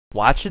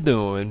What you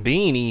doing?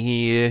 Beanie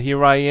here.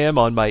 Here I am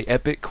on my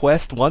epic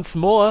quest once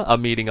more.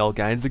 I'm meeting all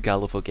kinds of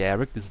colorful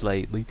characters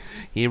lately.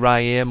 Here I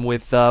am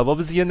with, what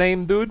was your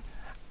name, dude?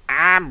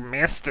 I'm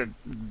Mr.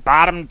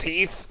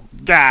 Bottomtooth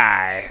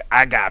guy.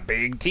 I got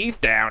big teeth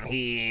down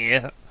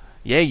here.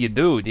 Yeah, you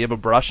do. Do you ever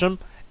brush them?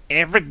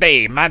 Every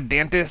day, my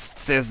dentist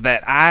says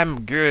that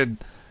I'm good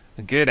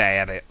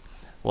at it.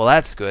 Well,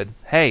 that's good.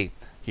 Hey,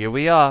 here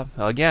we are,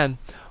 again.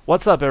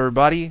 What's up,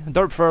 everybody?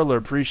 Dirt Furler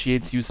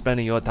appreciates you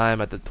spending your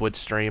time at the Twitch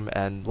stream,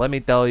 and let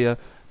me tell you,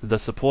 the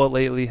support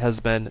lately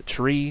has been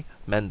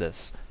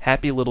tremendous.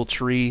 Happy little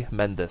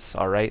tremendous,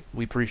 alright?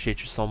 We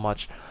appreciate you so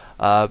much.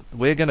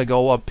 We're gonna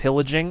go up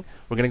pillaging.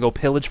 We're gonna go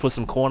pillage for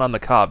some corn on the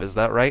cob, is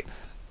that right?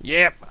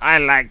 Yep, I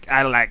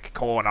like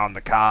corn on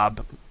the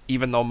cob,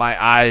 even though my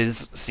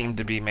eyes seem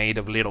to be made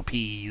of little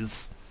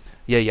peas.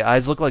 Yeah, your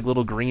eyes look like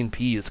little green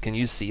peas. Can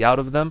you see out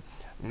of them?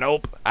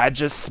 Nope, I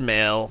just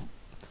smell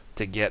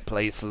to get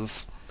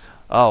places.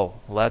 Oh,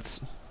 well,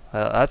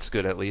 that's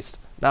good at least.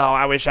 No,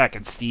 I wish I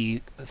could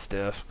see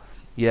stuff.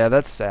 Yeah,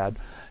 that's sad.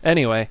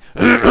 Anyway,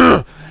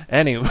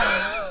 anyway,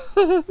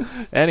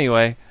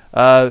 anyway,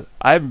 I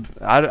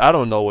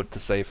don't know what to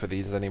say for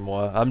these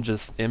anymore. I'm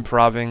just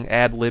improving,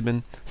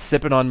 ad-libbing,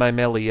 sipping on my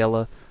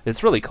Meliella.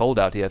 It's really cold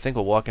out here. I think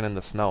we're walking in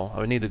the snow.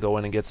 I need to go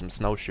in and get some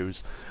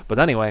snowshoes. But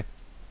anyway,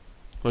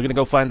 we're gonna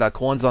go find that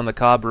corns on the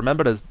cob.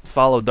 Remember to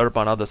follow Derp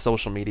on other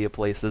social media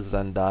places,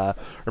 and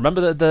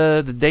remember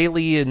the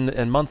daily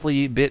and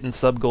monthly bit and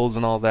sub goals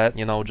and all that.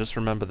 You know, just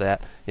remember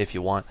that if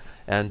you want.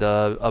 And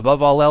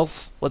above all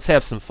else, let's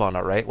have some fun.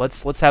 All right,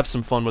 let's have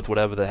some fun with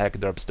whatever the heck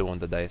Derp's doing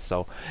today.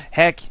 So,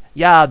 heck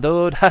yeah,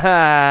 dude!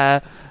 Haha.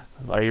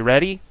 Are you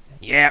ready?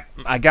 Yep,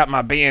 I got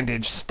my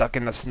bandage stuck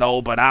in the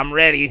snow, but I'm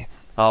ready.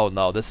 Oh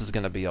no, this is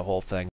gonna be a whole thing.